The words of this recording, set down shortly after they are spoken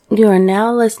You are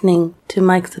now listening to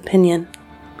Mike's Opinion,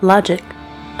 Logic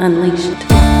Unleashed.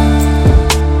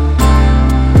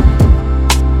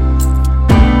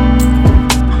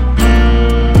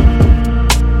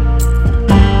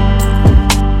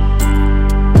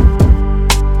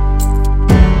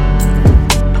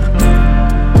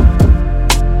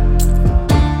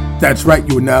 That's right,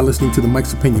 you are now listening to the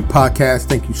Mike's Opinion podcast.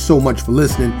 Thank you so much for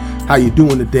listening. How you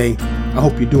doing today? I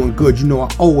hope you're doing good. You know,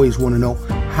 I always want to know,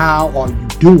 how are you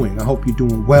doing? I hope you're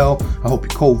doing well. I hope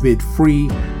you're COVID free.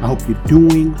 I hope you're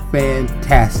doing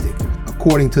fantastic.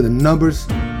 According to the numbers,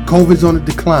 COVID's on a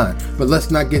decline, but let's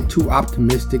not get too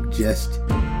optimistic just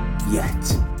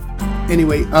yet.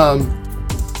 Anyway,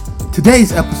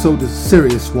 today's episode is a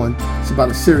serious one. It's about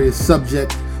a serious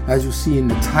subject. As you see in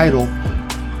the title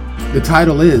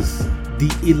is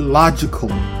The Illogical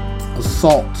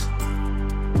Assault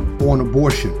on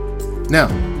Abortion. Now,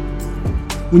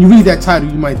 when you read that title,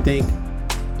 you might think,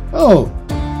 oh,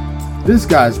 this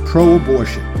guy's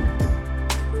pro-abortion.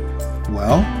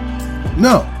 Well,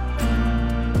 no.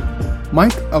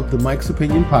 Mike of the Mike's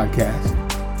Opinion podcast,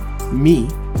 me,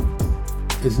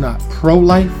 is not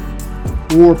pro-life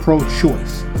or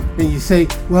pro-choice. And you say,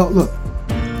 well, look,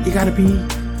 you got to be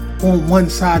on one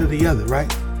side or the other, right?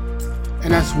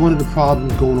 And that's one of the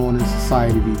problems going on in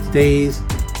society these days.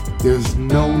 There's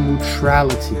no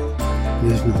neutrality.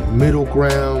 There's no middle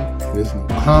ground. There's no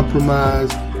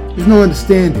compromise. There's no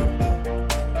understanding.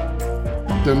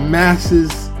 The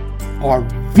masses are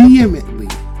vehemently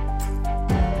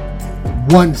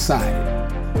one-sided.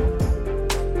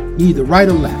 Either right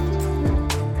or left.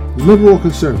 Liberal or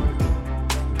conservative.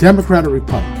 Democrat or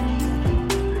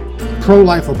Republican.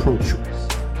 Pro-life or pro-choice.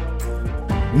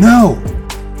 No,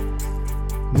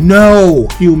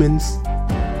 humans.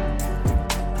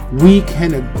 We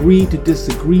can agree to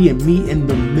disagree and meet in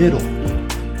the middle.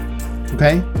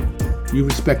 Okay? You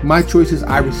respect my choices,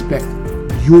 I respect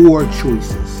your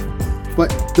choices. But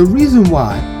the reason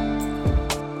why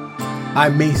I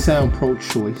may sound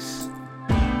pro-choice,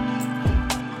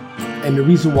 and the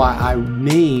reason why I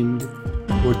named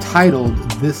or titled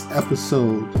this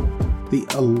episode The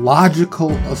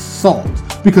Illogical Assault,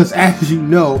 because as you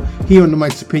know, here on the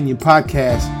Mike's Opinion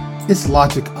podcast, it's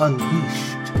Logic Unleashed.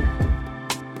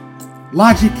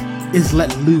 Logic is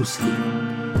let loose here.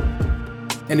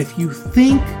 And if you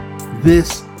think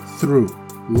this through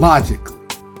logically,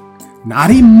 not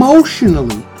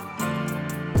emotionally,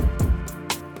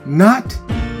 not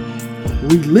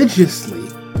religiously,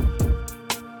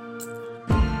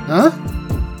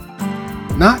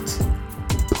 not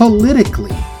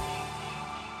politically,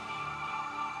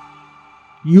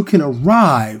 you can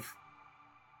arrive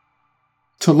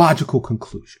to logical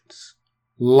conclusions.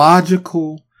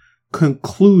 Logical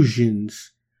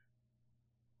conclusions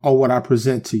are what I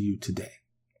present to you today.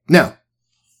 Now,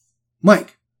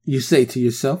 Mike, you say to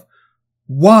yourself,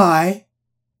 why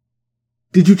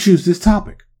did you choose this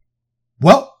topic?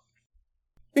 Well,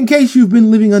 in case you've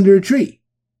been living under a tree,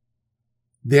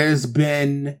 there's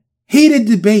been heated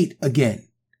debate again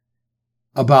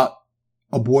about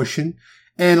abortion.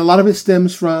 And a lot of it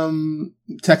stems from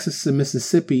Texas and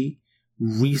Mississippi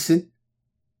recent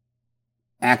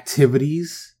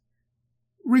activities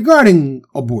regarding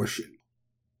abortion.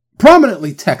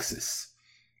 Prominently Texas,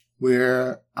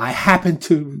 where I happen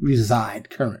to reside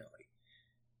currently.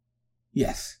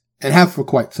 Yes, and have for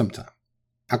quite some time.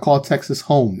 I call Texas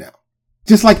home now.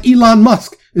 Just like Elon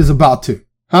Musk is about to.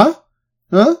 Huh?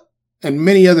 And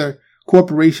many other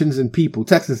corporations and people.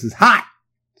 Texas is hot.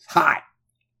 It's hot.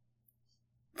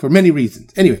 For many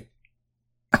reasons. Anyway,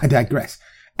 I digress,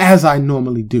 as I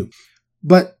normally do.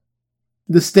 But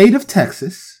the state of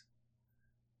Texas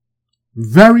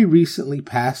very recently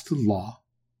passed a law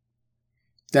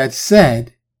that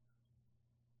said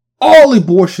all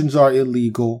abortions are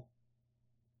illegal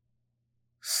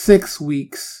 6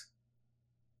 weeks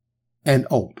and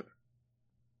older.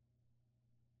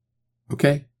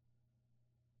 Okay?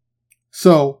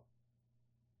 So,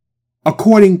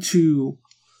 according to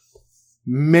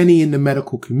many in the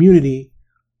medical community,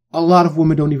 a lot of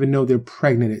women don't even know they're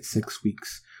pregnant at 6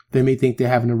 weeks. They may think they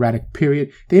have an erratic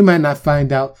period. They might not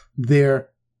find out they're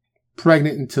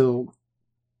pregnant until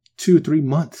 2 or 3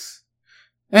 months.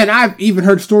 And I've even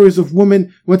heard stories of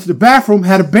women went to the bathroom,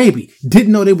 had a baby,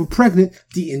 didn't know they were pregnant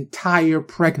the entire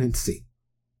pregnancy.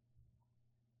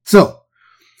 So,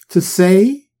 to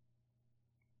say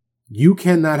you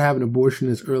cannot have an abortion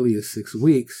as early as 6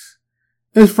 weeks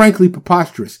is frankly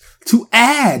preposterous. To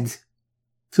add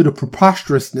to the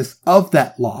preposterousness of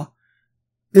that law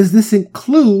is this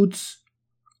includes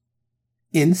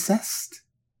incest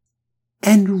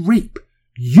and rape.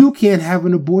 You can't have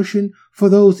an abortion for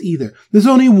those either. There's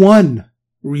only one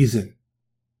reason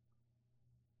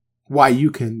why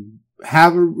you can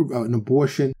have an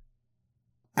abortion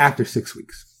after 6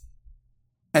 weeks.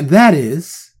 And that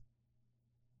is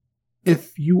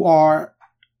if the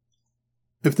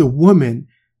woman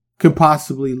could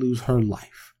possibly lose her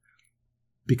life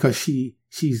because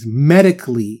she's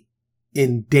medically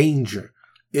in danger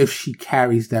if she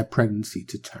carries that pregnancy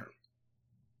to term.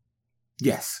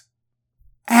 Yes.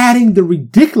 Adding the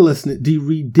ridiculousness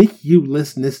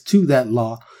to that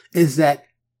law is that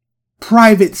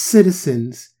private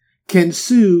citizens can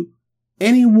sue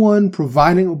anyone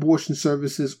providing abortion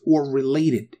services or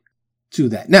related to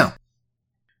that. Now,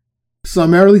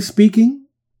 summarily speaking,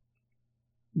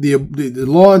 the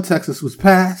law in Texas was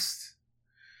passed.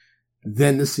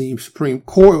 Then the Supreme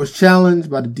Court was challenged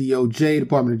by the DOJ,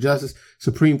 Department of Justice.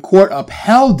 Supreme Court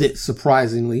upheld it,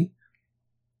 surprisingly,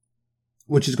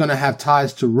 which is going to have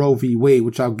ties to Roe v. Wade,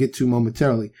 which I'll get to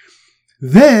momentarily.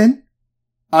 Then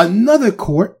another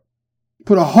court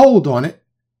put a hold on it,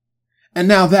 and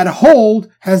now that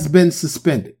hold has been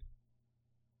suspended.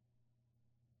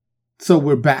 So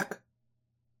we're back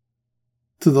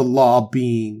to the law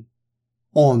being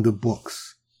on the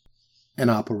books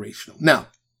and operational. Now,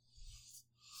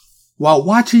 while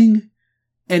watching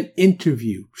an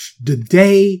interview the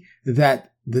day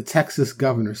that the Texas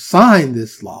governor signed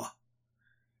this law,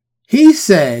 he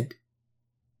said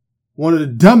one of the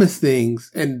dumbest things,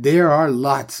 and there are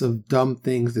lots of dumb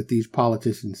things that these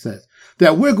politicians say,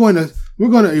 that we're going to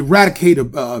eradicate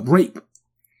rape.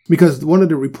 Because one of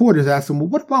the reporters asked him, well,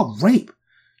 what about rape?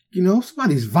 You know, if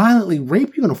somebody's violently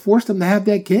raped, you're going to force them to have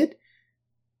that kid?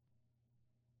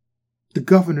 The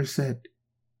governor said,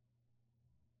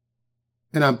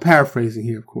 and I'm paraphrasing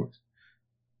here, of course,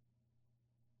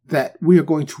 that we are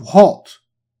going to halt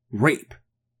rape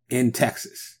in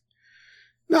Texas.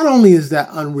 Not only is that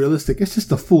unrealistic, it's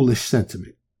just a foolish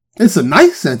sentiment. It's a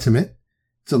nice sentiment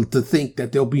to think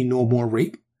that there'll be no more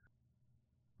rape,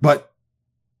 but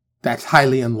that's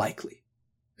highly unlikely,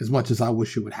 as much as I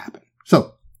wish it would happen.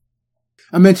 So,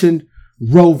 I mentioned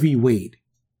Roe v. Wade.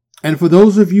 And for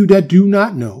those of you that do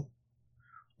not know,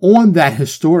 on that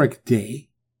historic day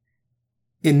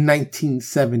in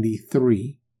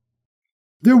 1973,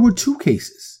 there were two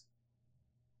cases.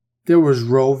 There was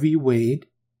Roe v. Wade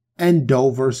and Doe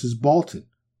versus Bolton.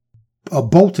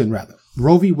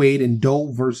 Roe v. Wade and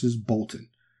Doe versus Bolton,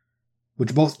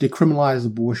 which both decriminalized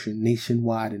abortion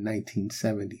nationwide in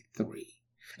 1973.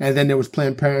 And then there was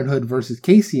Planned Parenthood versus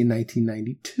Casey in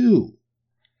 1992.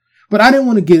 But I didn't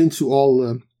want to get into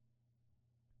all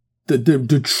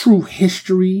the true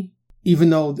history, even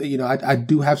though, you know, I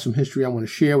do have some history I want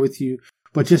to share with you,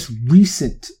 but just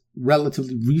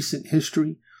relatively recent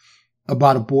history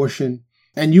about abortion.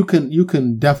 And you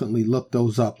can definitely look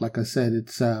those up. Like I said,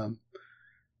 it's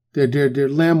they're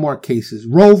landmark cases.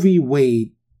 Roe v.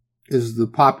 Wade is the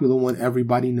popular one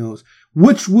everybody knows,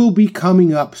 which will be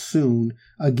coming up soon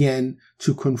again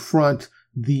to confront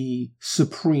the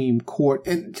Supreme Court.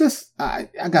 And just I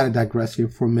gotta digress here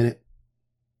for a minute.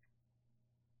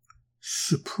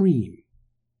 Supreme,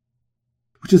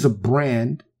 which is a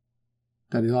brand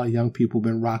that a lot of young people have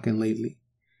been rocking lately.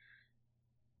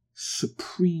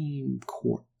 Supreme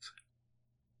Court.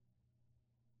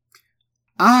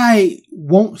 I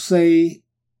won't say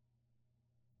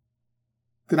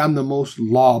that I'm the most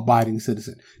law-abiding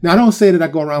citizen. Now, I don't say that I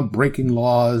go around breaking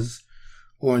laws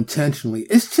or intentionally.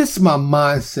 It's just my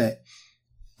mindset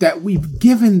that we've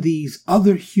given these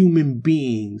other human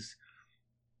beings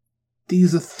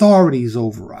these authorities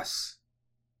over us.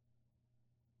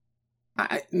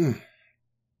 And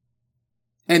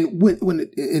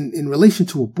when in relation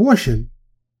to abortion,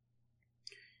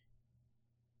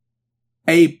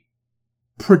 a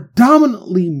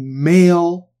predominantly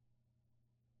male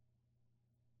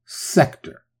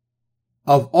sector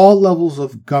of all levels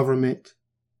of government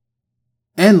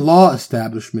and law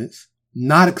establishments,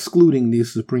 not excluding the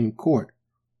Supreme Court,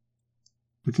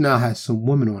 which now has some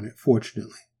women on it,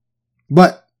 fortunately.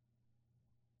 But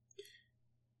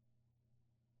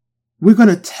we're going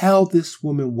to tell this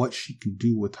woman what she can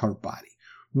do with her body.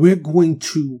 We're going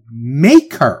to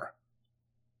make her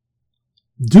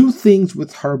do things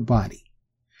with her body.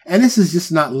 And this is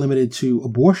just not limited to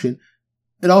abortion.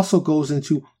 It also goes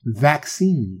into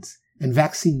vaccines and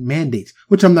vaccine mandates,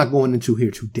 which I'm not going into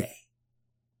here today.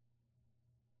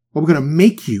 But we're going to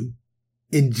make you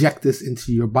inject this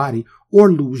into your body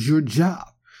or lose your job.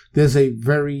 There's a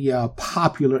very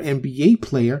popular NBA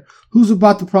player who's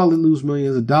about to probably lose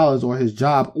millions of dollars or his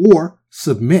job or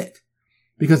submit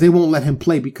because they won't let him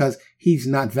play because he's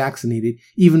not vaccinated,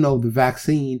 even though the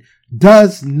vaccine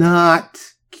does not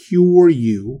cure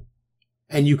you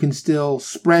And you can still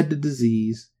spread the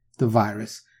disease, the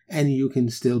virus, and you can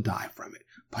still die from it.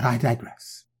 But I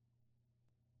digress.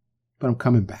 But I'm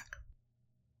coming back.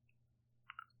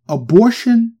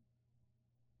 Abortion,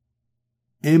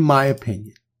 in my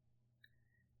opinion,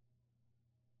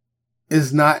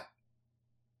 is not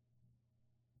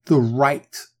the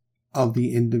right of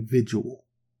the individual.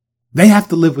 They have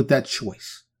to live with that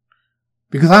choice.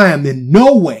 Because I am in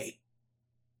no way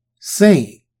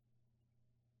saying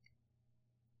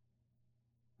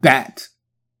that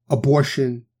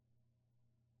abortion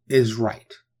is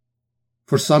right.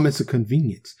 For some, it's a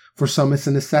convenience. For some, it's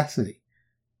a necessity.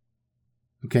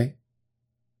 Okay?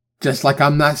 Just like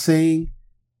I'm not saying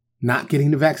not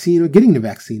getting the vaccine or getting the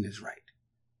vaccine is right.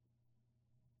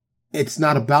 It's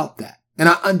not about that. And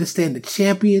I understand the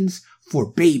champions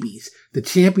for babies, the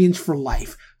champions for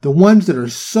life, the ones that are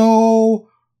so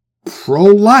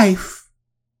pro-life,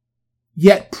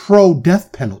 yet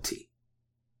pro-death penalty.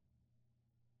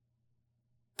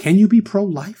 Can you be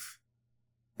pro-life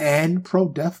and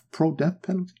pro-death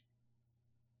penalty?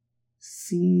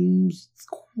 Seems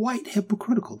quite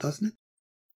hypocritical, doesn't it?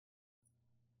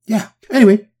 Yeah.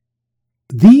 Anyway,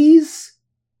 these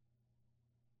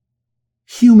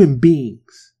human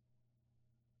beings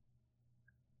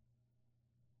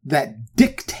that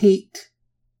dictate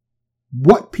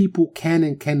what people can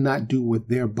and cannot do with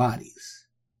their bodies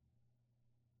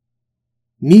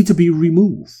need to be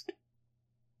removed.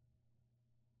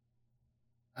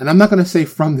 And I'm not going to say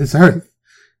from this earth,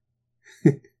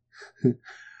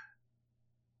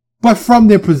 but from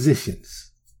their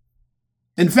positions.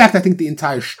 In fact, I think the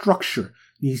entire structure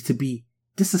needs to be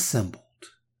disassembled,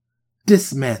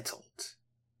 dismantled.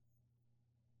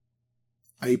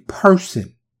 A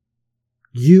person,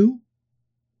 you,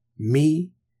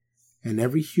 me, and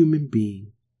every human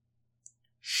being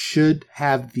should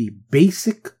have the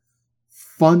basic,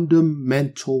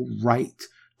 fundamental right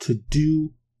to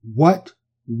do what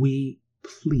we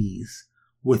please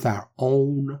with our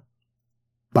own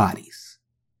bodies.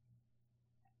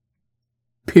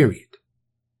 Period.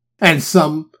 And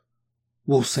some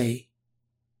will say,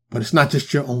 but it's not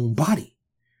just your own body.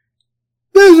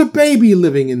 There's a baby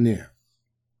living in there.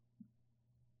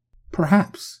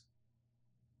 Perhaps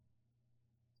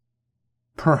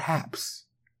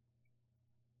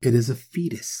it is a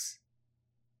fetus.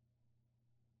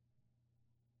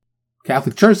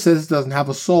 Catholic Church says it doesn't have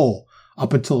a soul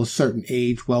up until a certain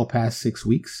age, well past 6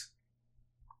 weeks.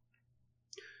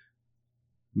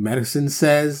 Medicine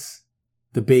says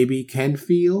the baby can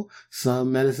feel.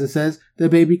 Some medicine says the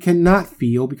baby cannot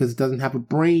feel because it doesn't have a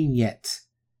brain yet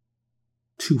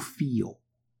to feel.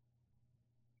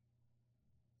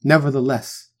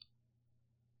 Nevertheless,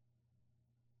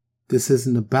 this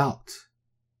isn't about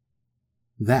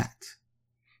that.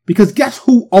 Because guess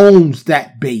who owns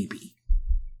that baby?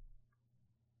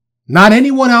 Not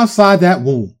anyone outside that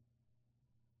womb.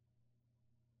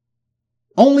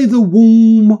 Only the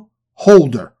womb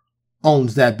holder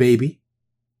owns that baby.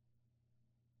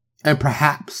 And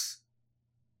perhaps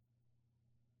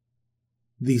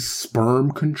the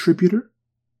sperm contributor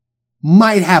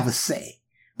might have a say.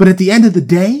 But at the end of the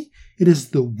day, it is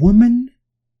the woman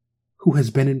who has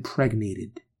been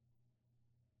impregnated.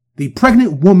 The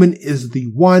pregnant woman is the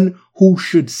one who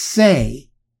should say,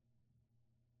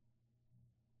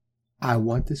 I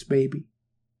want this baby.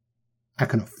 I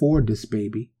can afford this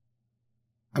baby.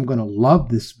 I'm going to love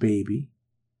this baby.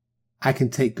 I can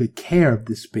take good care of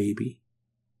this baby.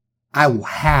 I will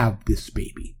have this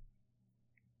baby.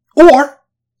 Or,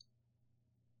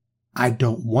 I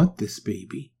don't want this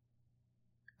baby.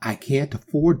 I can't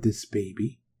afford this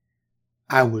baby.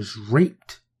 I was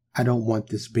raped. I don't want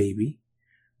this baby.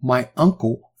 My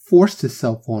uncle forced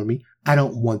himself on me. I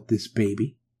don't want this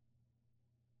baby.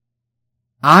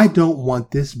 I don't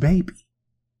want this baby.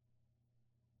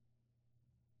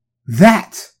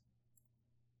 That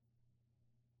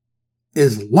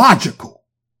is logical.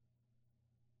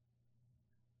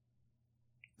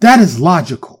 That is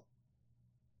logical.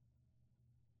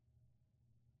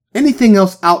 Anything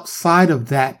else outside of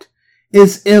that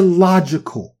is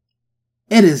illogical.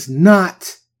 It is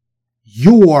not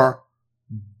your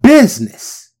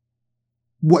business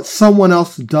what someone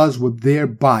else does with their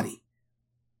body,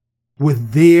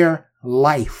 with their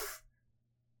life.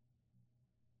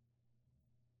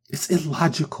 It's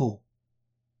illogical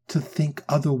to think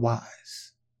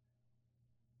otherwise.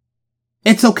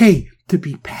 It's okay to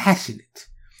be passionate.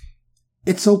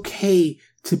 It's okay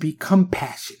to be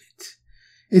compassionate.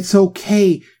 It's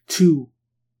okay to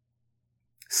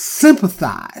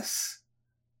sympathize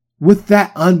with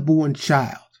that unborn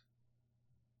child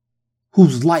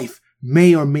whose life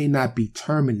may or may not be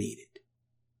terminated.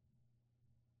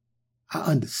 I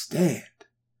understand.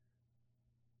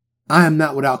 I am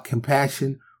not without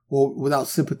compassion or without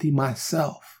sympathy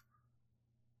myself.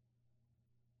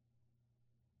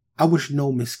 I wish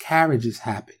no miscarriages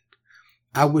happened.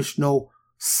 I wish no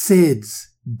SIDS,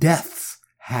 deaths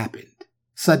happened.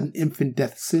 Sudden infant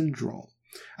death syndrome.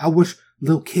 I wish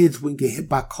little kids wouldn't get hit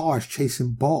by cars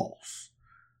chasing balls.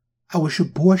 I wish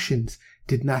abortions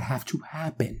did not have to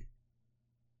happen.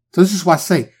 So this is why I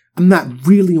say I'm not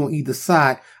really on either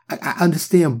side. I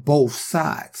understand both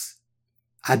sides.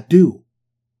 I do.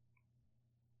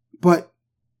 But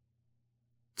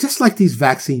just like these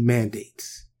vaccine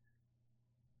mandates,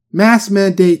 mass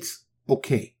mandates,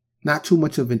 okay, not too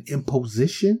much of an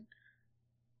imposition.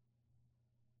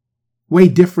 Way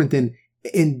different than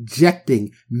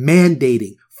injecting,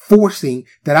 mandating, forcing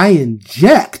that I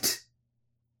inject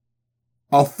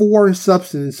a foreign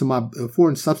substance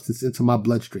into my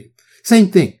bloodstream.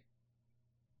 Same thing.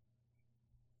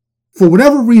 For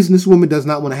whatever reason, this woman does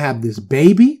not want to have this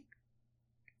baby.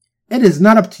 It is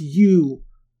not up to you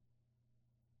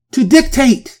to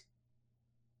dictate,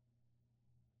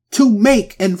 to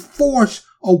make and force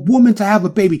a woman to have a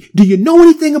baby. Do you know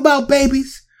anything about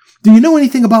babies? Do you know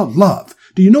anything about love?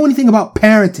 Do you know anything about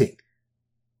parenting?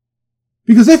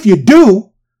 Because if you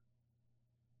do,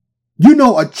 you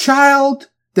know a child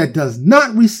that does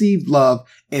not receive love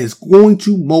is going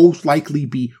to most likely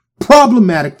be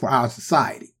problematic for our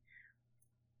society.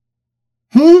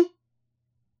 In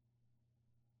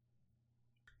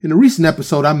a recent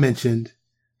episode, I mentioned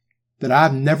that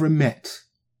I've never met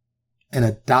an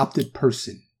adopted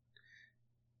person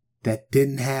that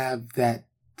didn't have that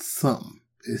something.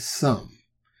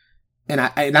 And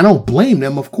I don't blame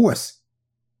them, of course.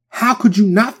 How could you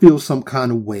not feel some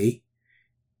kind of way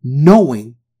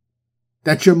knowing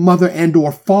that your mother and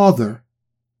or father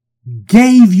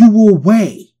gave you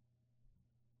away?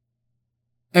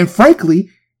 And frankly,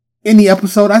 in the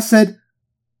episode, I said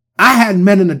I hadn't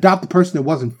met an adopted person that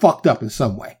wasn't fucked up in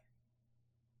some way.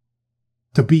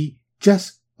 To be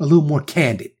just a little more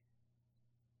candid.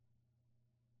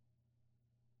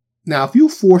 Now, if you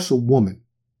force a woman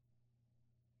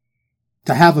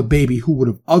to have a baby who would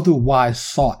have otherwise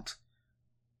sought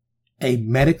a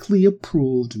medically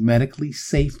approved, medically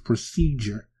safe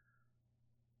procedure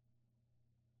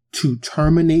to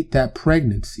terminate that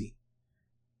pregnancy,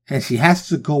 and she has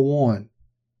to go on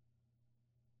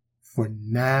for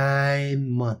 9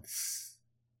 months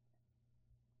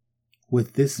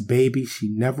with this baby she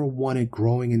never wanted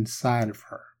growing inside of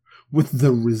her, with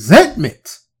the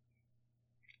resentment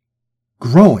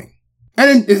growing.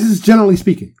 And this is generally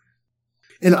speaking.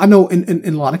 And I know in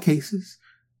a lot of cases,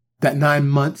 that 9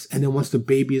 months, and then once the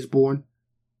baby is born,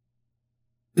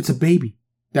 it's a baby.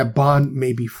 That bond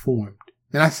may be formed.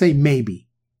 And I say maybe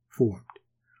formed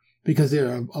because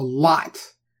there are a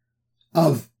lot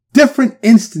of different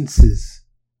instances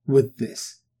with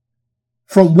this.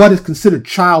 From what is considered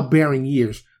childbearing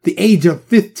years, the age of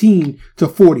 15 to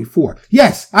 44.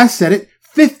 Yes, I said it,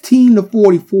 15 to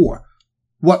 44.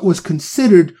 What was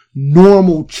considered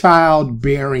normal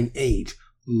childbearing age.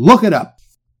 Look it up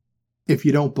if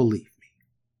you don't believe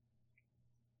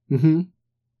me.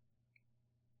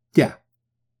 Yeah.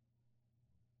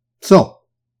 So,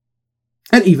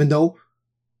 and even though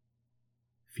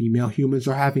female humans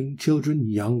are having children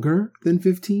younger than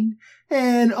 15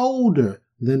 and older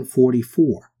than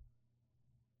 44.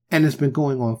 And it's been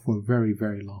going on for a very,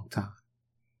 very long time.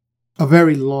 A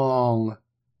very long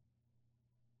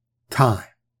time.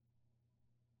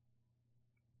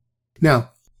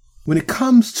 Now, when it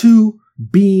comes to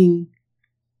being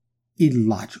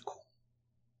illogical,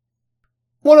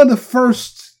 one of the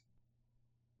first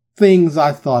things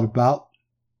I thought about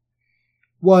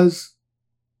was,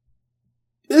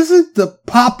 isn't the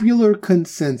popular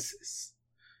consensus,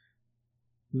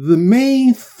 the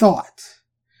main thought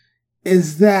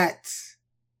is that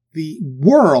the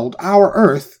world, our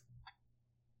Earth,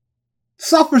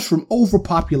 suffers from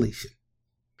overpopulation.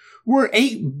 We're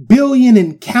 8 billion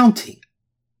and counting.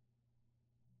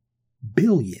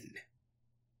 Billion.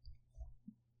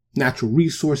 Natural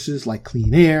resources like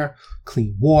clean air,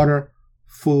 clean water,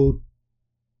 food,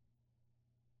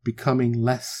 becoming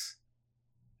less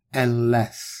and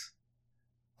less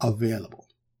available.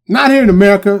 Not here in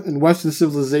America, in Western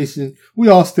civilization, we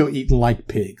all still eating like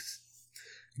pigs.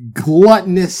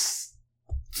 Gluttonous,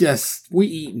 we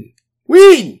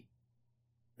eating.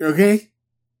 Okay?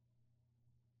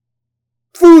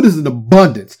 Food is in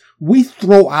abundance. We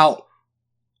throw out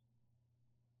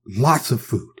lots of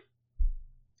food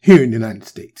here in the United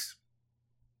States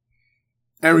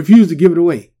and refuse to give it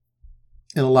away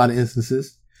in a lot of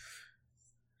instances.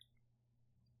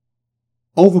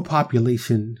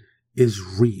 Overpopulation is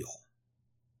real.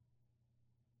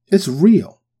 It's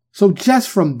real. So just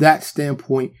from that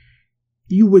standpoint,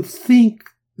 you would think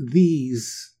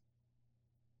these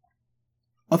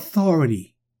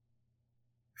authority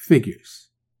figures,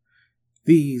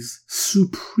 these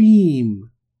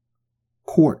supreme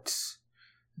courts,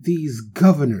 these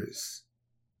governors,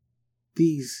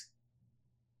 these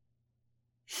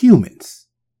humans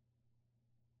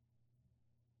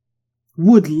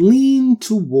would lean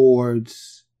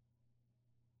towards,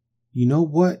 you know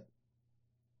what?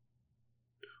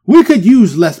 We could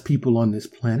use less people on this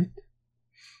planet,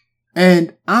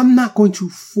 and I'm not going to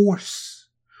force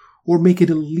or make it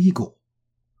illegal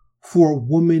for a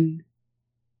woman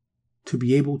to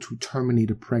be able to terminate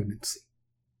a pregnancy.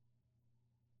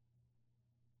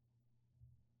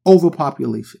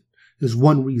 Overpopulation is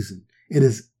one reason. It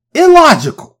is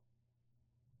illogical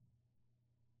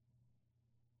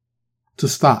to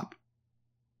stop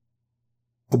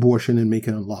abortion and make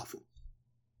it unlawful.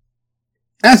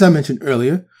 As I mentioned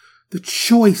earlier, the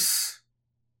choice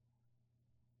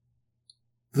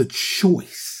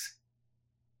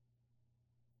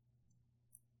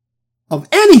of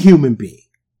any human being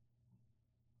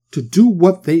to do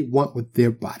what they want with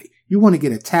their body. You want to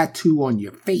get a tattoo on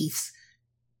your face?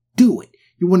 Do it.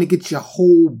 You want to get your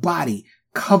whole body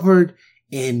covered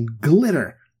in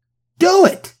glitter? Do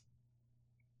it.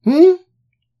 You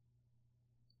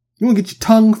want to get your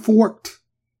tongue forked?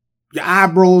 Your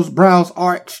brows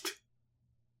arched?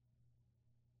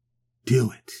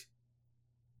 Do it.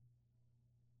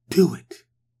 Do it.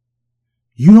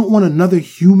 You don't want another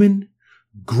human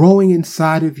growing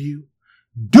inside of you?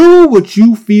 Do what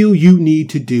you feel you need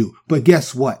to do. But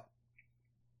guess what?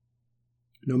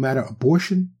 No matter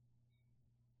abortion,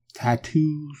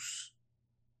 tattoos,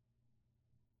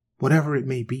 whatever it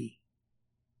may be,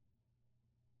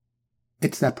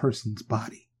 it's that person's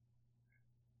body.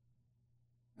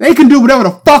 They can do whatever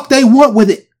the fuck they want with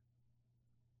it.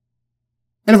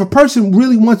 And if a person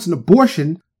really wants an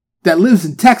abortion that lives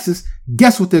in Texas,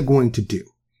 guess what they're going to do?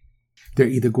 They're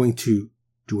either going to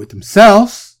do it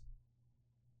themselves,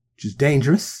 which is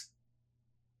dangerous.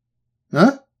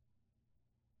 And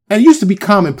it used to be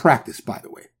common practice, by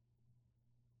the way.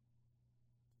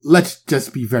 Let's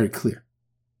just be very clear.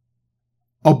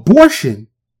 Abortion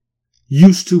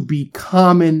used to be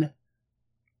commonplace.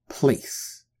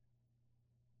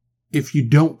 If you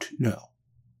don't know,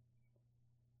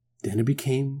 then it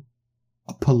became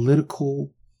a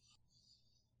political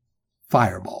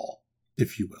fireball,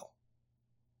 if you will.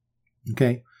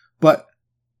 Okay? But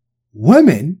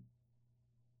women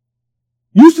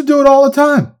used to do it all the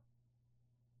time.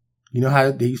 You know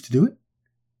how they used to do it?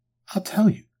 I'll tell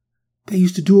you. They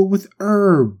used to do it with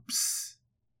herbs.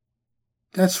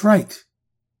 That's right.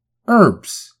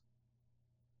 Herbs.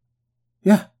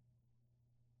 Yeah.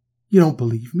 You don't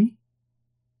believe me?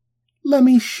 Let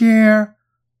me share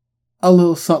a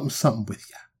little something with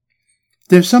you.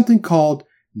 There's something called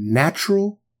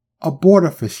natural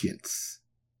abortifacients.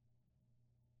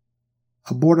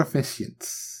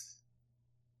 Abortifacients.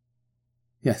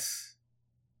 Yes.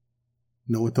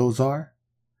 Know what those are?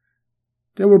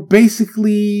 They were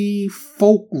basically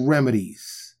folk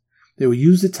remedies. They were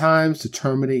used at times to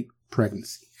terminate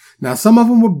pregnancy. Now, some of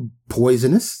them were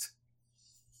poisonous.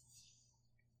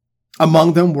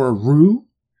 Among them were rue,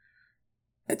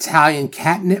 Italian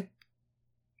catnip,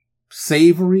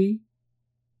 savory,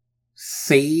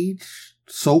 sage,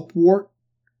 soapwort,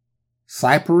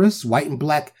 cyperus, white and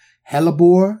black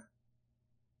hellebore,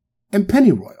 and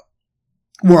pennyroyal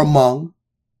were among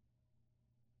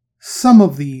some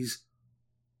of these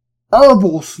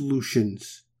herbal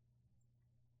solutions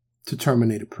to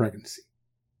terminate a pregnancy.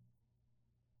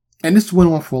 And this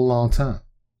went on for a long time.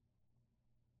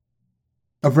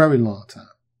 A very long time.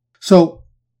 So,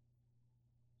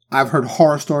 I've heard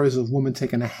horror stories of women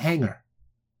taking a hanger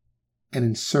and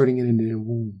inserting it into their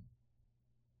womb.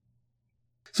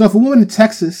 So if a woman in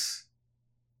Texas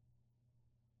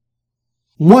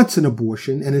wants an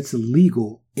abortion and it's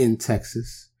illegal in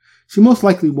Texas, she most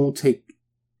likely won't take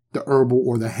the herbal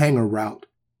or the hanger route.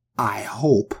 I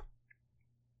hope.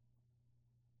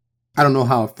 I don't know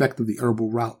how effective the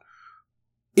herbal route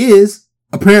is.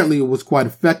 Apparently it was quite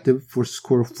effective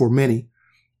for many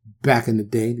back in the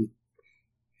day.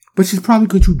 But she's probably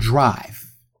going to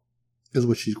drive, is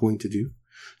what she's going to do,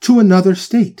 to another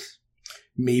state.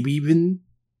 Maybe even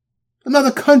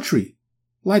another country,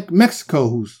 like Mexico,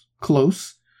 who's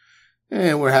close.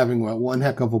 And we're having one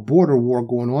heck of a border war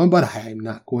going on, but I'm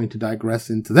not going to digress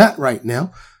into that right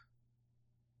now.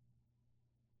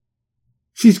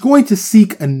 She's going to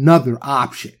seek another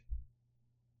option.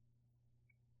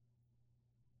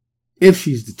 If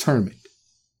she's determined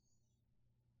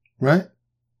Right?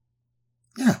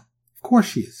 Yeah, of course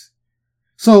she is.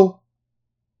 So,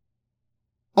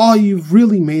 all you've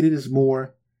really made it is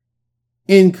more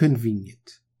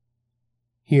inconvenient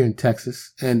here in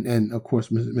Texas and of course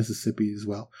Mississippi as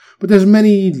well. But there's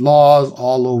many laws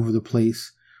all over the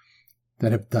place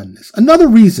that have done this. Another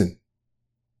reason,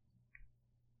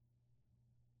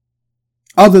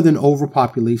 other than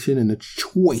overpopulation and the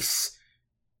choice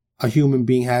a human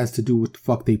being has to do what the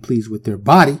fuck they please with their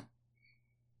body,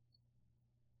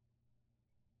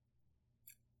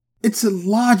 it's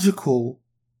illogical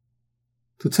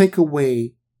to take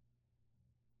away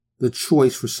the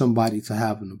choice for somebody to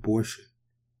have an abortion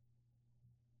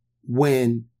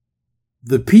when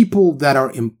the people that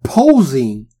are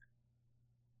imposing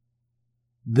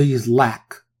this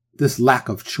lack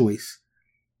of choice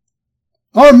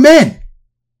are men.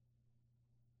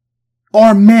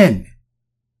 Are men.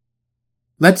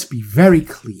 Let's be very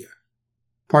clear,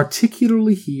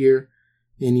 particularly here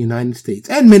in the United States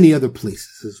and many other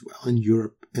places as well, in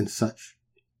Europe and such.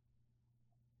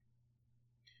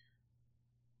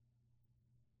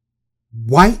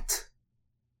 White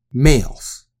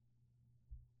males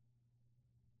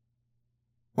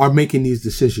are making these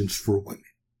decisions for women.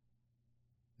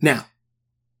 Now,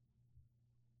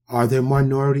 are there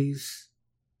minorities?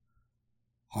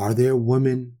 Are there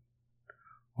women?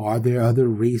 Are there other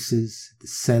races? The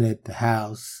Senate, the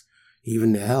House,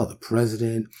 even the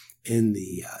president, in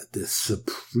the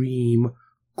Supreme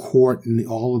Court, and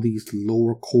all of these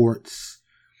lower courts,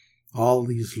 all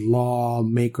these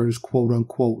lawmakers, quote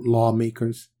unquote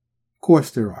lawmakers. Of course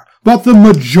there are. But the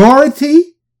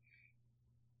majority,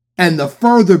 and the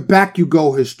further back you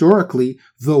go historically,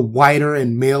 the whiter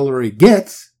and maler it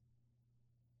gets.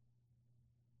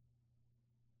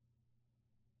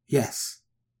 Yes.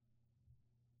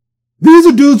 These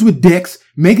are dudes with dicks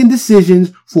making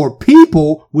decisions for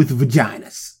people with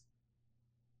vaginas.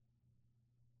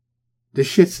 This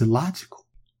shit's illogical.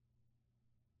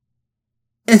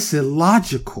 It's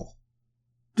illogical.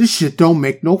 This shit don't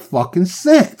make no fucking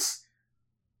sense.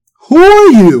 Who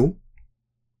are you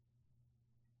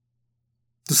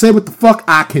to say what the fuck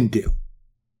I can do?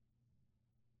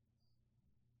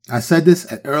 I said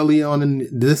this early on in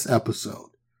this episode.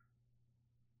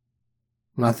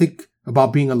 When I think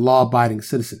about being a law-abiding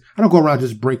citizen, I don't go around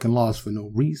just breaking laws for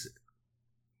no reason.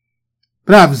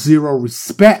 But I have zero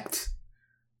respect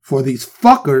for these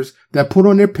fuckers that put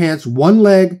on their pants one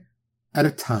leg at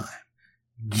a time.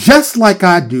 Just like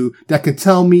I do, that can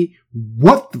tell me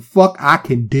what the fuck I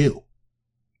can do.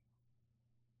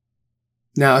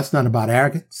 Now, it's not about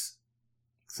arrogance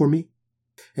for me.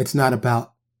 It's not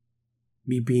about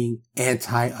me being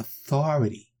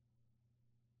anti-authority.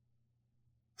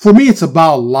 For me, it's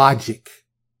about logic.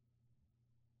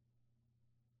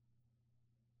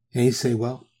 And you say,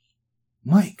 well,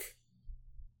 Mike,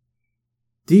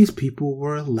 these people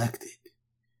were elected.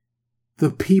 The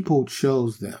people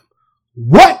chose them.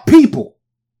 What people?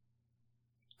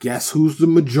 Guess who's the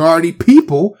majority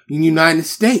people in the United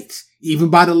States, even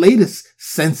by the latest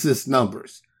census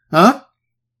numbers? Huh?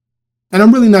 And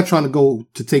I'm really not trying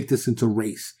to take this into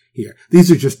race here.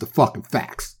 These are just the fucking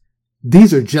facts.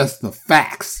 These are just the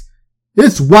facts.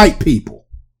 It's white people.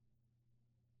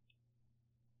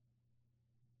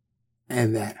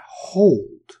 And that hold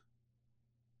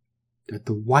that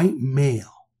the white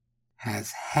male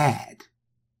has had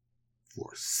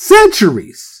for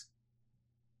centuries.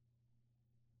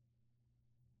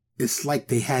 It's like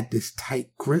they had this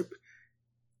tight grip,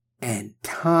 and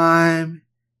time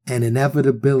and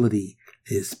inevitability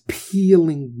is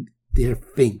peeling their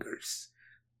fingers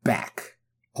back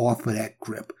off of that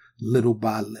grip little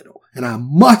by little. And I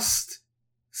must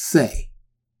say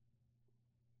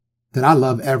that I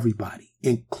love everybody,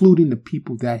 including the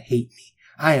people that hate me.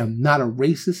 I am not a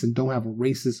racist and don't have a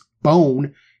racist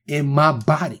bone in my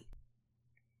body.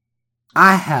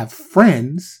 I have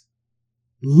friends,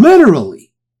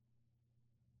 literally,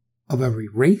 of every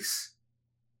race.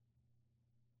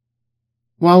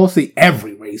 Well, I won't say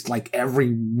every race, like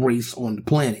every race on the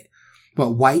planet,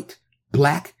 but white,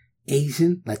 black,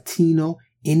 Asian, Latino,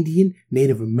 Indian,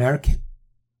 Native American.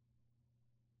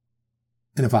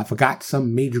 And if I forgot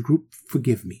some major group,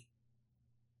 forgive me.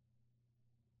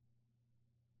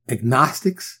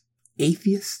 Agnostics,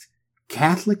 atheists,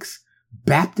 Catholics,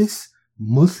 Baptists,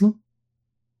 Muslim.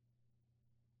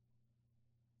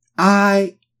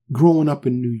 Growing up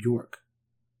in New York,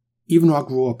 even though I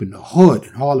grew up in the hood,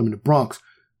 in Harlem, in the Bronx,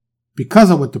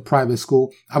 because I went to private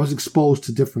school, I was exposed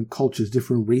to different cultures,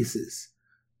 different races.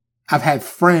 I've had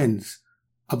friends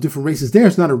of different races.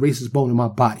 There's not a racist bone in my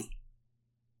body.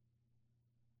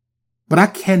 But I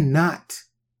cannot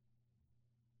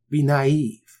be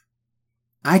naive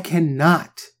I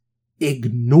cannot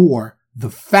ignore the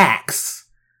facts.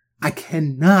 I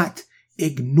cannot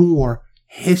ignore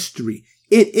history.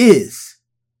 It is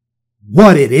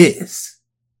what it is.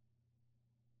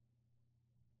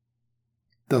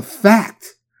 The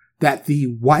fact that the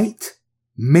white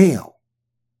male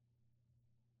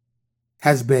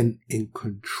has been in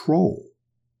control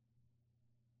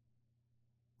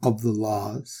of the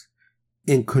laws,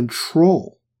 in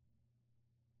control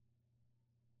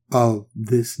of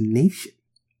this nation,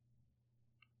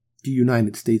 the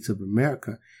United States of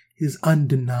America, is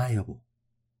undeniable.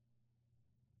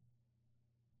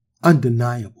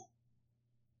 Undeniable.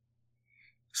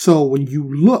 So when you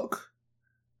look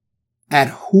at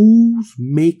who's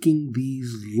making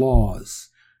these laws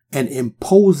and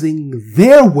imposing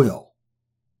their will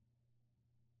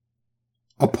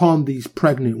upon these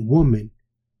pregnant women,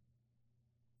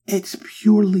 it's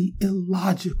purely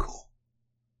illogical.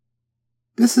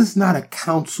 This is not a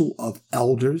council of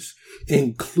elders,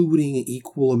 including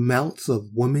equal amounts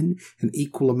of women and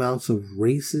equal amounts of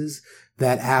races,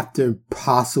 that after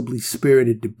possibly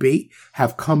spirited debate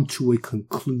have come to a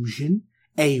conclusion,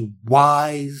 a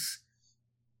wise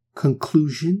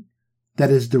conclusion that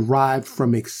is derived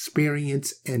from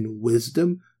experience and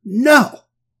wisdom. No.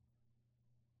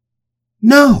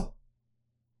 No.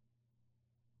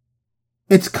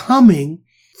 It's coming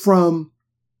from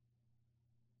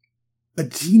a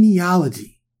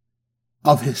genealogy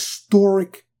of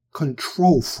historic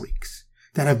control freaks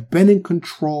that have been in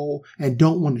control and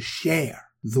don't want to share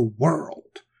the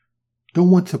world, don't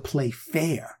want to play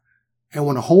fair, and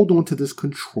want to hold on to this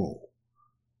control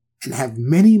and have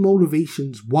many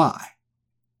motivations why.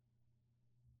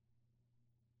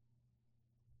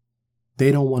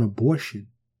 They don't want abortion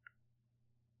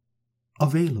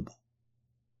available.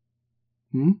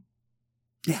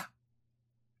 Yeah.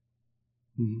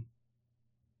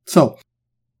 So,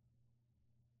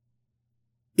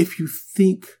 if you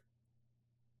think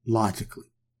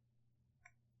logically,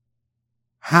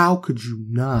 how could you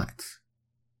not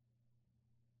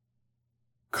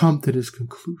come to this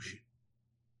conclusion?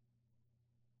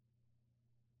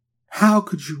 How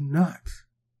could you not?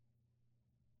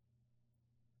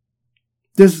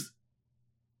 There's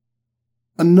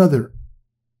another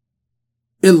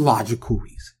illogical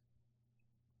reason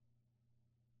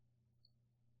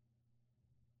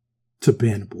to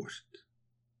ban abortions.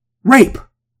 Rape.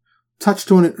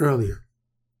 Touched on it earlier.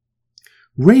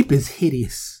 Rape is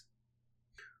hideous.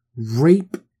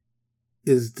 Rape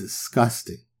is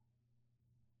disgusting.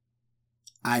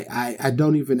 I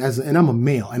don't even, and I'm a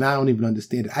male, and I don't even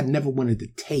understand it. I never wanted to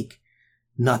take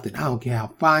nothing. I don't care how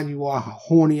fine you are, how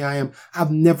horny I am.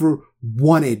 I've never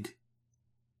wanted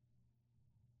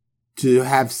to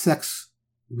have sex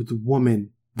with a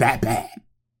woman that bad.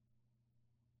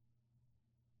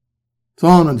 So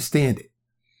I don't understand it.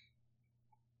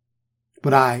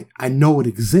 But I know it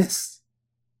exists.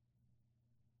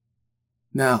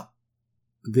 Now,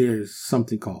 there's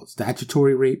something called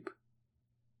statutory rape.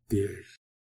 There's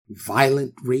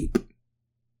violent rape.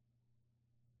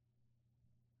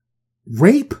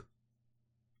 Rape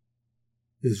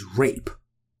is rape.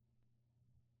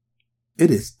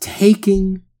 It is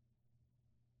taking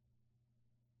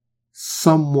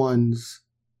someone's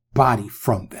body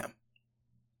from them.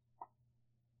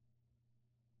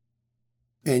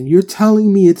 And you're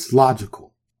telling me it's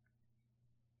logical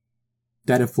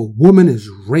that if a woman is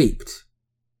raped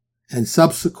and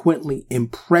subsequently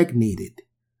impregnated,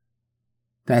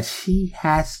 that she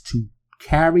has to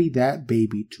carry that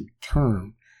baby to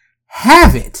term,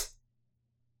 have it?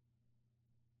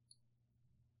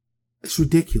 It's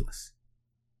ridiculous.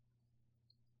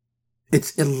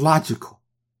 It's illogical.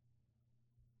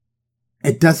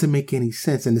 It doesn't make any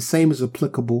sense. And the same is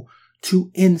applicable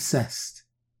to incest.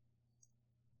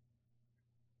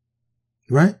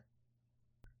 Right?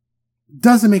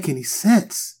 Doesn't make any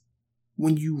sense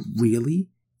when you really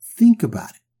think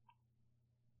about it.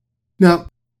 Now,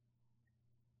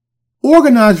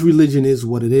 organized religion is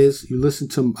what it is. You listen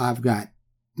to, I've got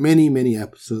many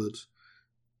episodes.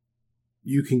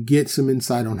 You can get some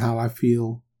insight on how I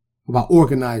feel about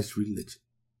organized religion.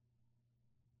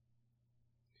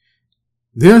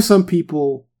 There are some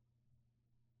people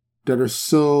that are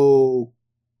so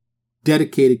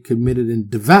dedicated, committed, and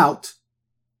devout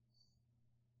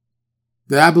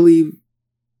that I believe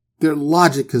their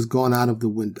logic has gone out of the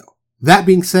window. That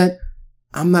being said,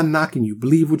 I'm not knocking you.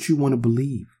 Believe what you want to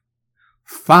believe.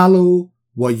 Follow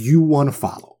what you want to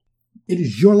follow. It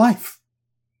is your life.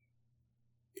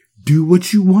 Do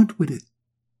what you want with it.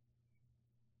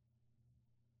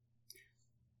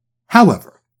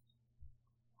 However,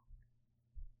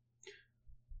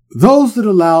 those that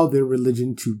allow their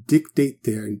religion to dictate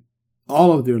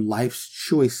all of their life's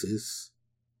choices,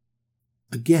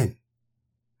 again,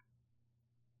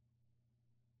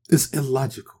 is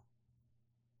illogical.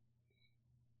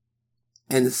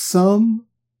 And some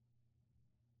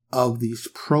of these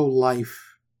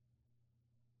pro-life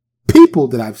people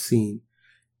that I've seen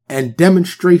and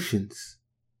demonstrations,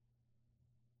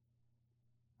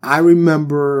 I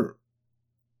remember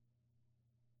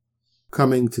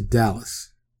coming to Dallas,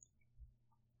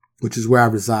 which is where I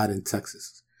reside in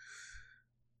Texas,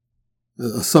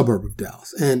 a suburb of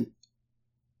Dallas, and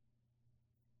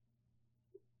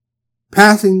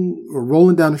passing or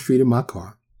rolling down the street in my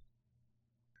car.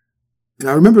 And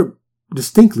I remember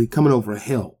distinctly coming over a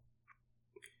hill,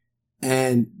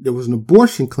 and there was an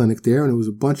abortion clinic there, and there was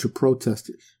a bunch of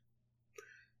protesters.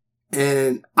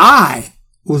 And I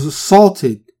was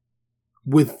assaulted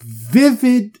with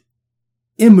vivid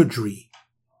imagery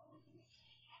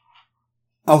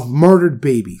of murdered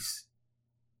babies,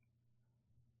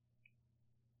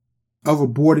 of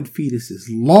aborted fetuses,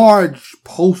 large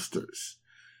posters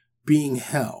being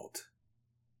held.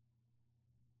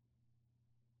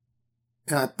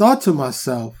 And I thought to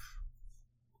myself,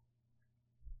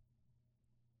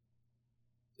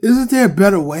 isn't there a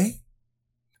better way?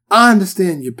 I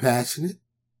understand you're passionate,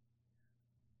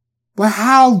 but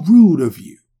how rude of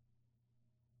you.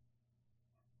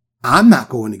 I'm not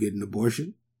going to get an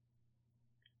abortion.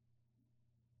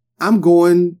 I'm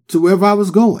going to wherever I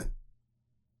was going.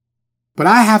 But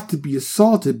I have to be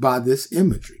assaulted by this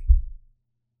imagery.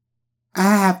 I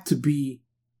have to be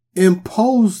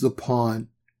imposed upon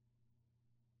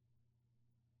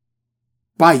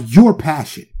by your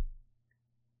passion.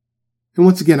 And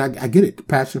once again, I get it. The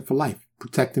passion for life,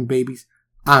 protecting babies.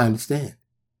 I understand.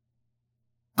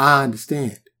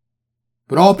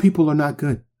 But all people are not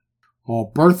good.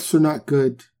 All births are not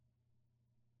good.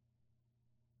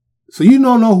 So you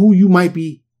don't know who you might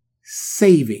be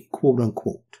saving, quote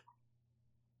unquote.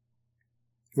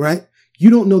 Right? You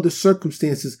don't know the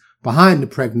circumstances behind the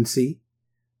pregnancy.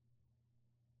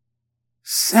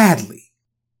 Sadly,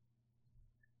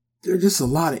 there are just a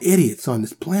lot of idiots on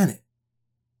this planet.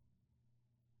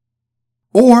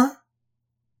 Or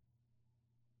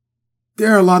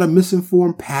there are a lot of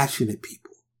misinformed, passionate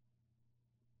people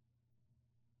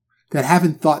that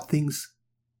haven't thought things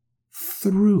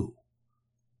through.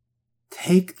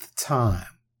 Take the time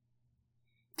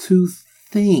to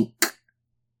think.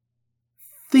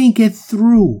 Think it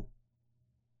through.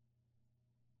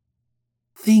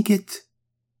 Think it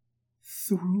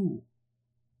through.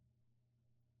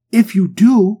 If you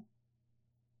do,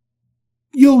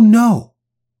 you'll know.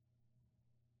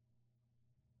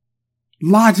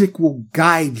 Logic will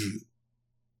guide you.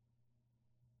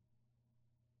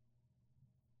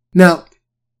 Now,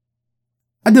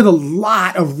 I did a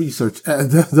lot of research.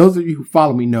 Those of you who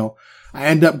follow me know I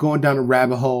end up going down a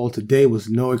rabbit hole. Today was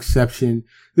no exception.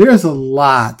 There's a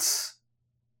lot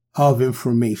of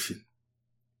information,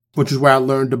 which is where I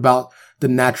learned about the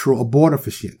natural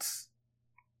abortifacients.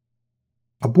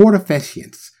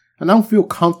 Abortifacients. And I don't feel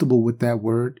comfortable with that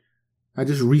word. I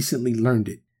just recently learned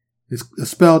it. It's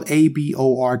spelled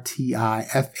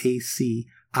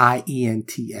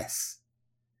abortifacients.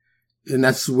 And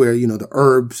that's where, the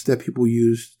herbs that people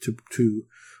use to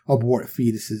abort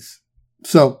fetuses.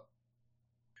 So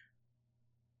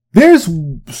there's,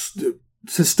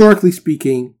 historically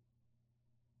speaking,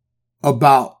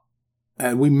 about,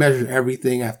 and we measure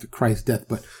everything after Christ's death,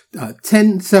 but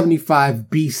 1075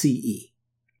 BCE.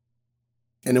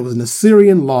 And it was an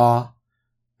Assyrian law,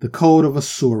 the Code of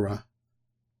Asura.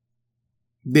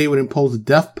 They would impose a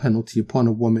death penalty upon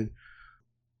a woman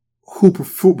who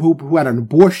had an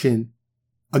abortion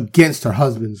against her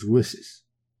husband's wishes.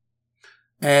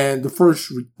 And the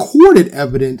first recorded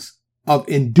evidence of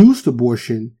induced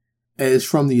abortion is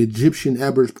from the Egyptian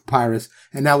Ebers Papyrus,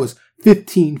 and that was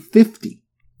 1550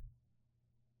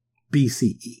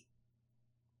 BCE.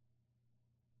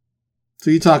 So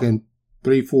you're talking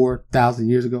 3,000-4,000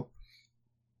 years ago.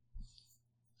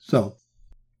 So,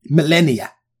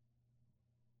 millennia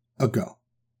ago.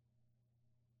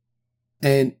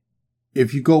 And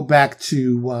if you go back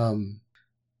to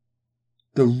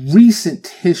the recent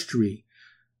history,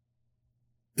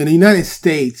 in the United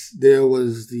States, there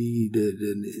was the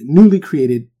newly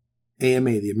created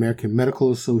AMA, the American Medical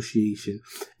Association,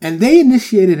 and they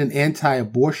initiated an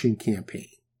anti-abortion campaign.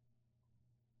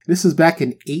 This was back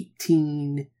in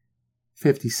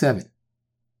 1857.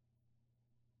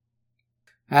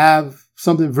 I have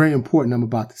something very important I'm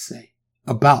about to say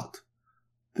about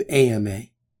the AMA.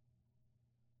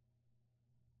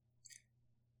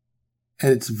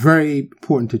 And it's very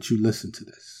important that you listen to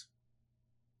this.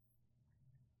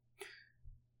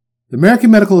 The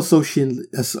American Medical Association,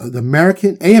 the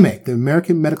American AMA, the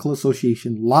American Medical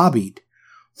Association lobbied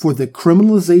for the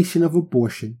criminalization of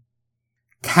abortion,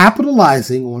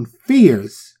 capitalizing on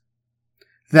fears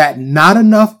that not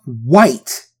enough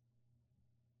white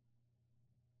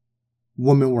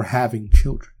women were having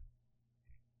children.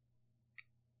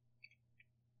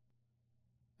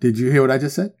 Did you hear what I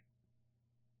just said?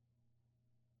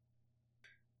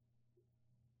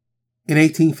 In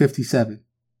 1857,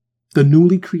 the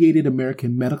newly created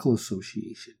American Medical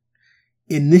Association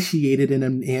initiated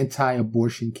an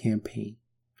anti-abortion campaign,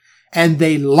 and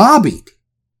they lobbied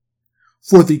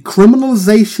for the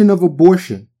criminalization of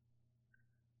abortion,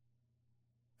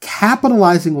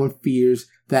 capitalizing on fears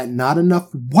that not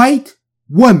enough white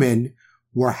women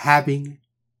were having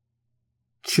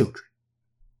children.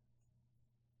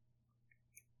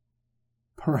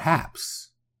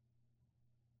 Perhaps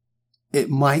it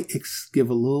might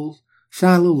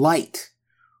shine a little light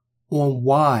on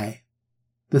why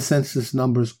the census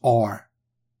numbers are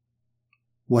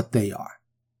what they are.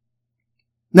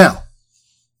 Now,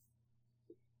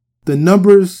 the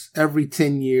numbers every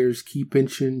 10 years keep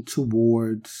inching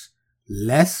towards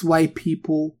less white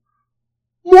people,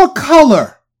 more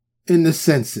color in the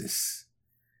census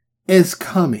is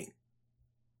coming.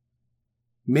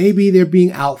 Maybe they're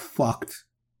being outfucked,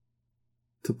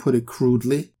 to put it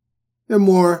crudely. There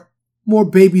are more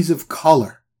babies of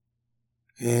color.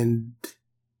 And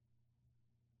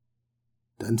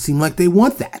doesn't seem like they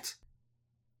want that.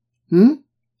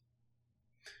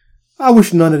 I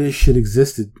wish none of this shit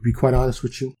existed, to be quite honest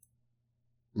with you.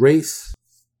 Race,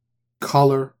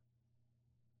 color,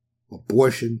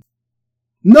 abortion,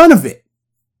 none of it.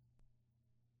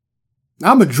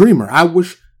 I'm a dreamer. I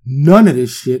wish none of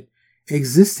this shit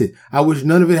existed. I wish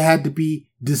none of it had to be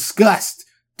discussed,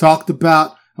 talked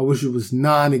about. I wish it was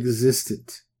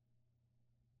non-existent.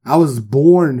 I was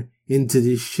born into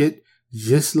this shit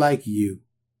just like you.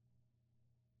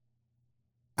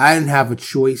 I didn't have a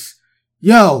choice.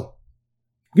 Yo,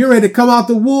 get ready to come out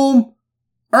the womb.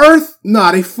 Earth?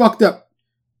 Nah, they fucked up.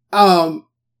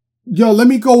 Yo, let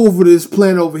me go over to this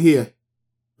planet over here.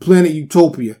 Planet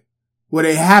Utopia. Where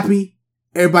they happy.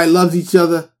 Everybody loves each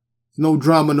other. No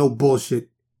drama, no bullshit.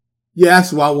 Yeah,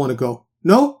 that's where I want to go.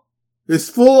 No? It's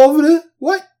full over there?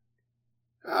 What?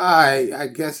 I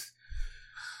guess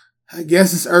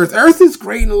it's Earth. Earth is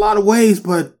great in a lot of ways,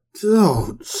 but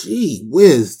oh, gee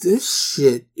whiz, this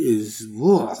shit is,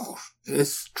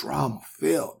 it's drama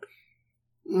filled.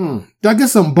 Do I get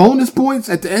some bonus points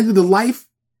at the end of the life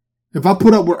if I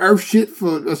put up with Earth shit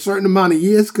for a certain amount of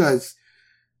years? Cause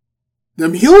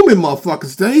them human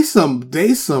motherfuckers, they some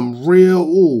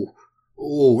real,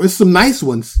 it's some nice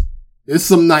ones.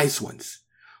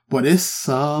 But it's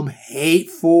some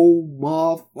hateful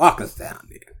motherfuckers down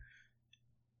there.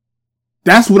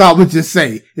 That's what I would just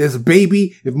say. As a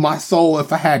baby, if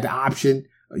I had the option,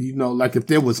 like if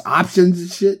there was options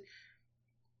and shit,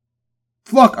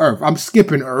 fuck Earth. I'm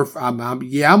skipping Earth. I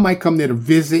might come there to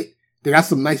visit. They got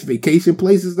some nice vacation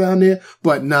places down there,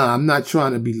 but nah, I'm not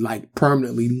trying to be like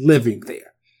permanently living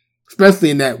there. Especially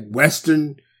in that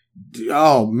Western,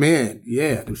 oh man,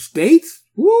 yeah, the States,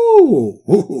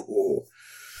 woo.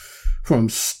 From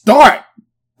start,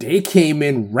 they came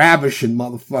in ravishing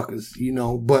motherfuckers,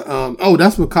 but,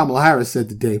 that's what Kamala Harris said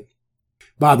today.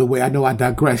 By the way, I know I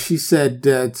digress. She said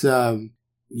that,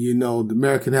 the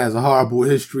American has a horrible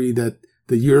history, that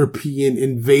the European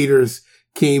invaders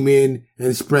came in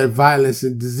and spread violence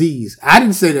and disease. I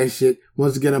didn't say that shit.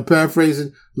 Once again, I'm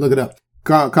paraphrasing. Look it up.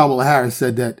 Kamala Harris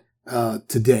said that,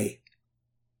 today.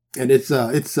 And it's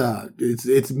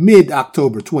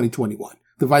mid-October 2021.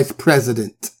 The vice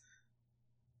president,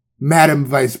 Madam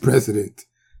Vice President,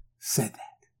 said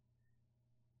that.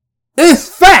 It's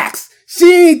facts.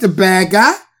 She ain't the bad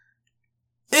guy.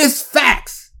 It's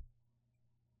facts.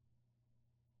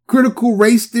 Critical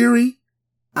race theory.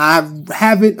 I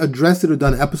haven't addressed it or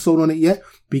done an episode on it yet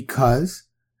because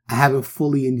I haven't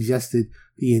fully ingested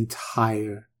the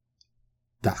entire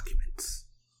documents.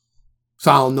 So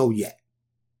I don't know yet.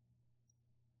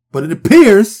 But it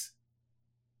appears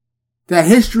that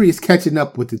history is catching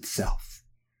up with itself.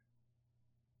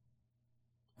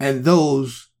 And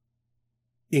those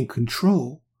in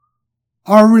control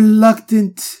are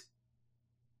reluctant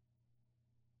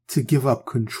to give up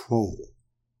control.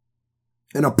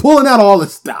 And are pulling out all the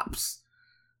stops.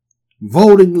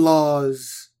 Voting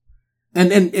laws.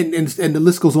 And the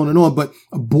list goes on. But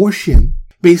abortion,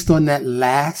 based on that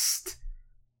last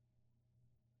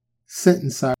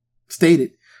sentence I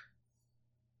stated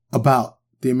about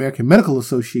the American Medical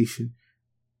Association,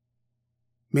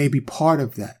 may be part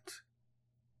of that.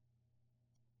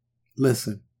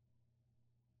 Listen,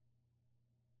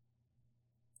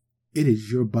 It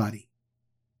is your body.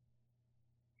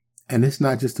 And it's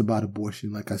not just about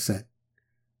abortion, like I said.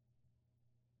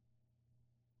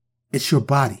 It's your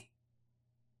body.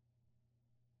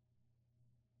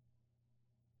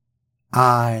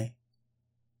 I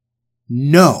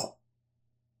know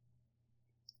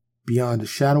beyond a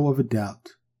shadow of a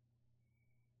doubt,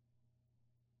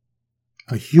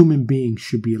 a human being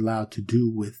should be allowed to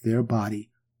do with their body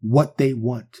what they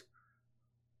want,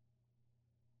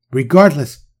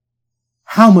 regardless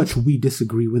how much we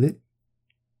disagree with it,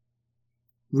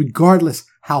 regardless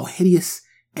how hideous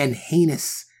and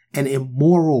heinous and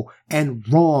immoral and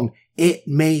wrong it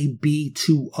may be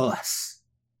to us.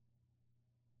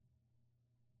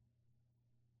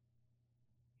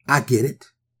 I get it.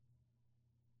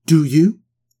 Do you?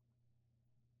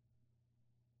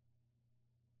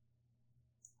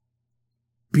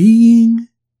 Being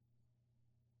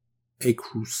a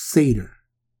crusader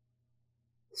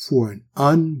for an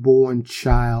unborn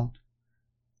child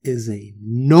is a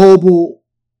noble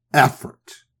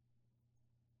effort.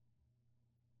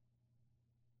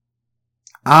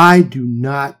 I do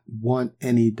not want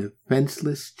any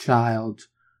defenseless child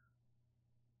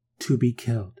to be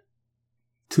killed,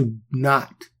 to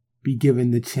not be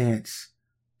given the chance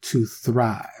to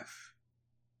thrive.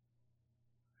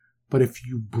 But if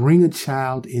you bring a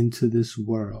child into this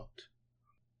world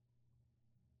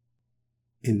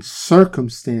in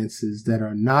circumstances that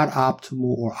are not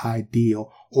optimal or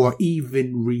ideal or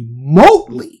even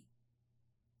remotely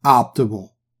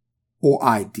optimal or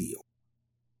ideal,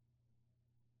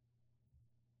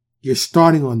 you're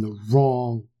starting on the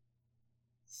wrong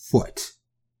foot.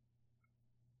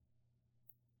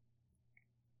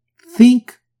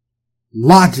 Think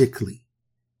logically.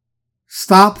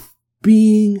 Stop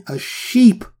being a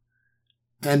sheep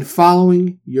and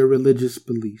following your religious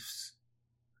beliefs.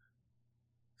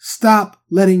 Stop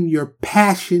letting your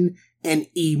passion and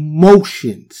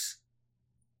emotions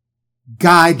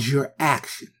guide your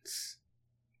actions.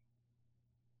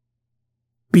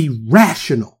 Be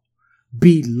rational.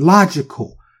 Be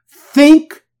logical.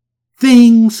 Think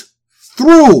things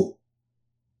through.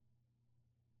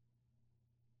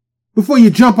 Before you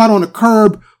jump out on the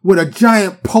curb with a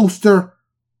giant poster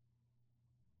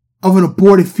of an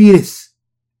aborted fetus.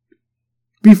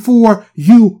 Before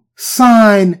you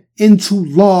sign into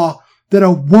law that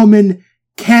a woman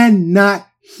cannot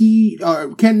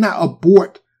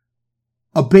abort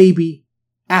a baby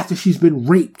after she's been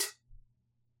raped.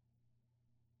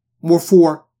 Or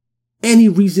for any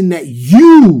reason that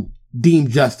you deem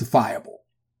justifiable.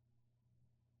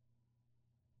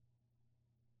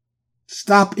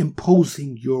 Stop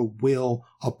imposing your will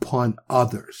upon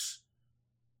others.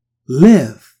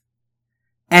 Live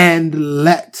and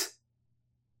let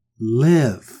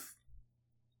live.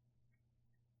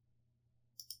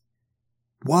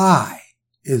 Why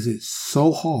is it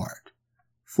so hard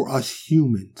for us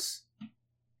humans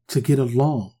to get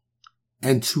along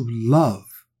and to love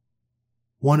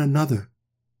one another?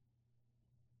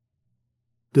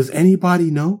 Does anybody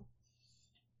know?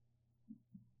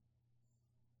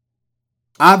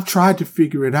 I've tried to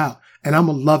figure it out, and I'm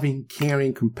a loving,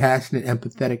 caring, compassionate,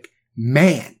 empathetic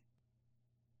man.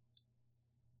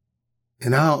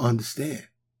 And I don't understand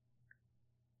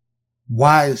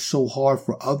why it's so hard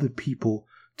for other people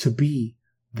to be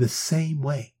the same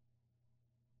way.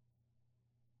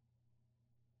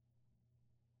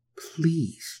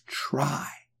 Please try.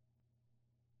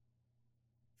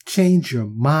 Change your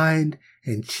mind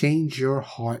and change your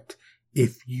heart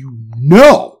if you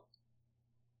know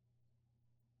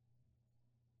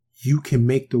you can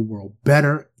make the world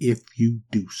better if you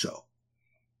do so.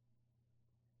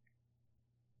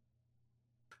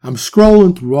 I'm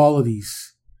scrolling through all of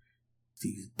these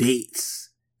dates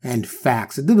and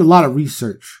facts. I did a lot of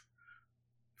research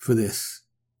for this.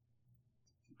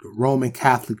 The Roman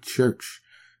Catholic Church,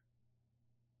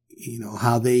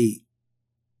 how they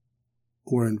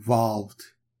were involved.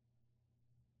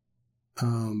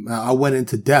 I went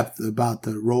into depth about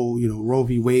the Roe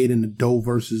v. Wade and the Doe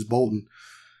versus Bolton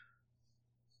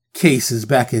cases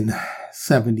back in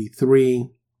 1973.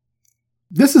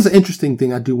 This is an interesting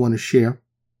thing I do want to share.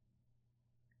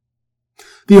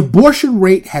 The abortion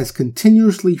rate has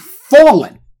continuously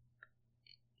fallen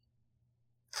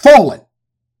from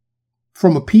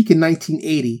a peak in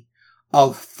 1980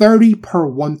 of 30 per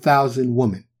 1,000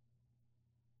 women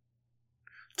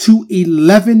to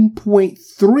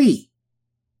 11.3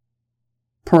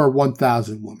 per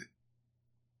 1,000 women.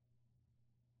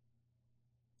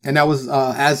 And that was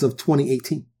as of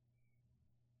 2018.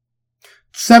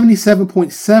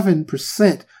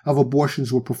 77.7% of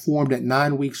abortions were performed at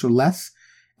 9 weeks or less,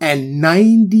 and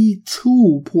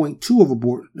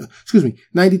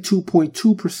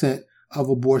 92.2% of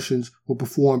abortions were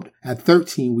performed at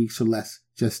 13 weeks or less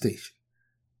gestation,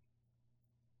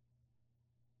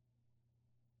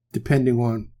 depending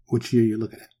on which year you're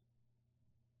looking at.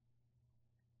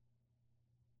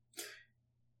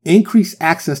 Increased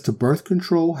access to birth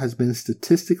control has been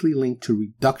statistically linked to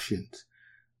reductions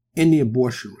in the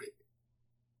abortion rate.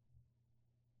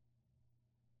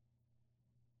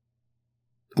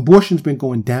 Abortion's been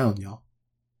going down, y'all.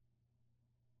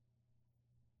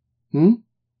 I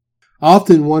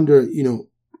often wonder,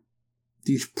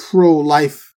 these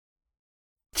pro-life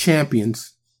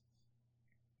champions,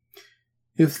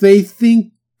 if they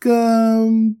think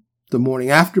the morning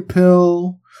after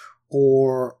pill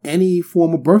or any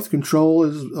form of birth control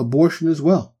is abortion as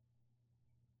well.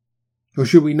 Or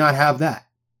should we not have that?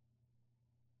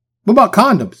 What about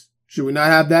condoms? Should we not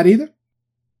have that either?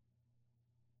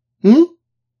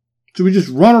 Should we just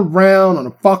run around on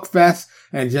a fuck fest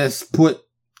and just put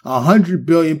 100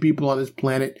 billion people on this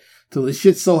planet till the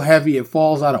shit's so heavy it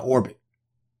falls out of orbit?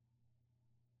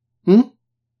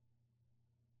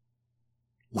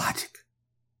 Logic.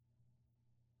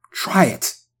 Try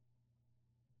it.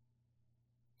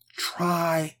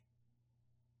 Try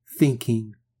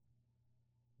thinking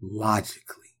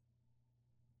logically.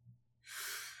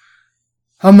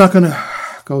 I'm not going to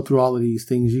go through all of these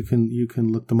things. You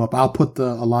can look them up. I'll put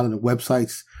a lot of the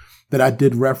websites that I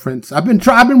did reference. I've been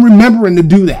remembering to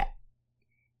do that,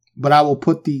 but I will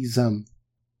put these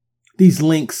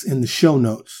links in the show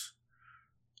notes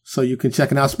so you can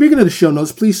check it out. Speaking of the show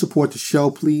notes, please support the show,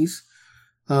 please.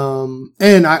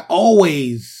 And I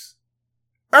always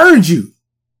urge you,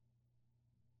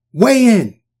 weigh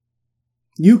in.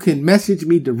 You can message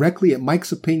me directly at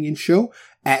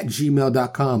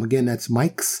mikesopinionshow@gmail.com. Again, that's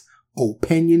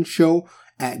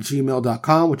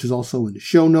mikesopinionshow@gmail.com, which is also in the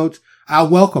show notes. I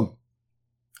welcome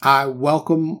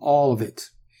all of it.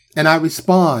 And I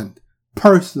respond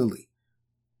personally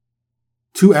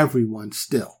to everyone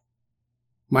still.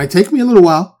 Might take me a little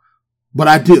while, but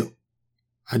I do.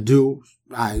 I do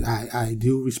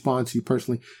respond to you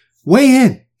personally. Weigh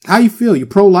in. How you feel? You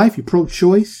pro-life? You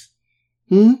pro-choice?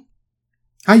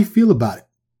 How you feel about it?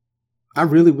 I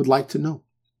really would like to know.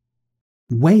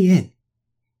 Weigh in.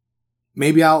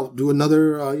 Maybe I'll do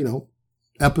another,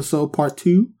 episode, part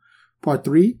 2, part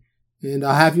 3, and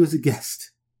I'll have you as a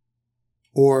guest.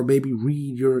 Or maybe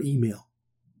read your email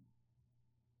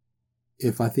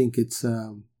if I think it's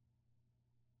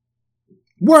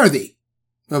worthy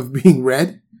of being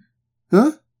read.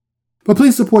 But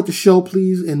please support the show,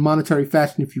 please, in monetary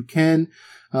fashion if you can.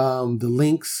 The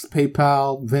links,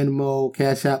 PayPal, Venmo,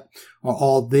 Cash App are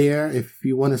all there. If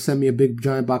you want to send me a big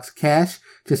giant box of cash,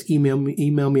 just email me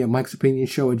at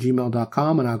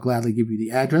mikesopinionshow@gmail.com and I'll gladly give you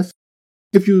the address.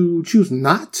 If you choose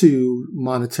not to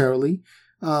monetarily,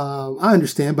 I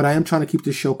understand, but I am trying to keep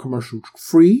this show commercial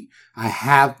free. I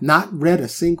have not read a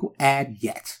single ad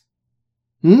yet.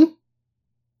 Been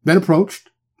approached,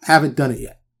 haven't done it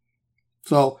yet.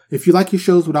 So if you like your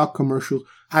shows without commercials,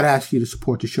 I'd ask you to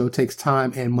support the show. It takes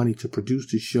time and money to produce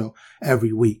this show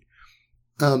every week.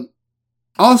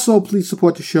 Also, please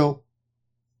support the show.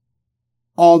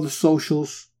 All the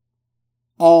socials,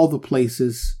 all the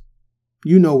places.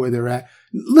 You know where they're at.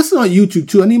 Listen on YouTube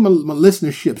too. I need my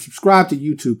listenership. Subscribe to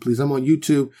YouTube, please. I'm on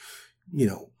YouTube,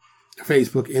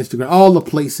 Facebook, Instagram, all the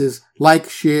places. Like,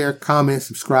 share, comment,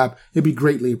 subscribe. It'd be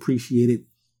greatly appreciated.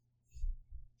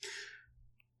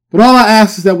 But all I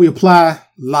ask is that we apply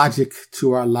logic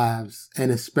to our lives,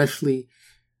 and especially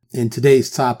in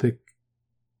today's topic,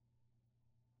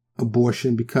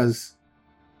 abortion, because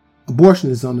abortion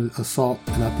is under assault,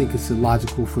 and I think it's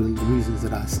illogical for the reasons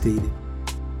that I stated.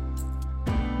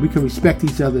 We can respect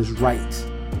each other's right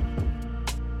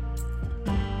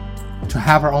to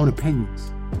have our own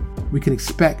opinions. We can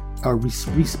respect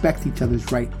each other's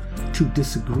right to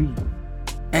disagree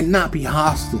and not be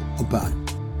hostile about it.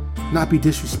 Not be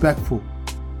disrespectful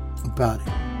about it.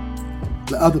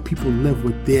 Let other people live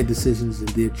with their decisions and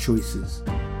their choices.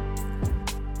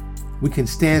 We can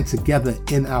stand together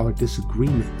in our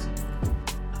disagreement,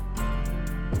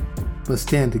 but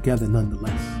stand together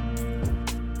nonetheless.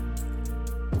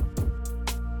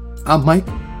 I'm Mike,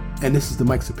 and this is the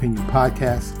Mike's Opinion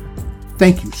Podcast.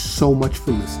 Thank you so much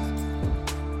for listening.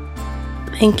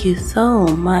 Thank you so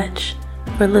much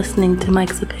for listening to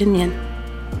Mike's Opinion.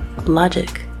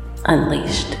 Logic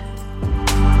Unleashed.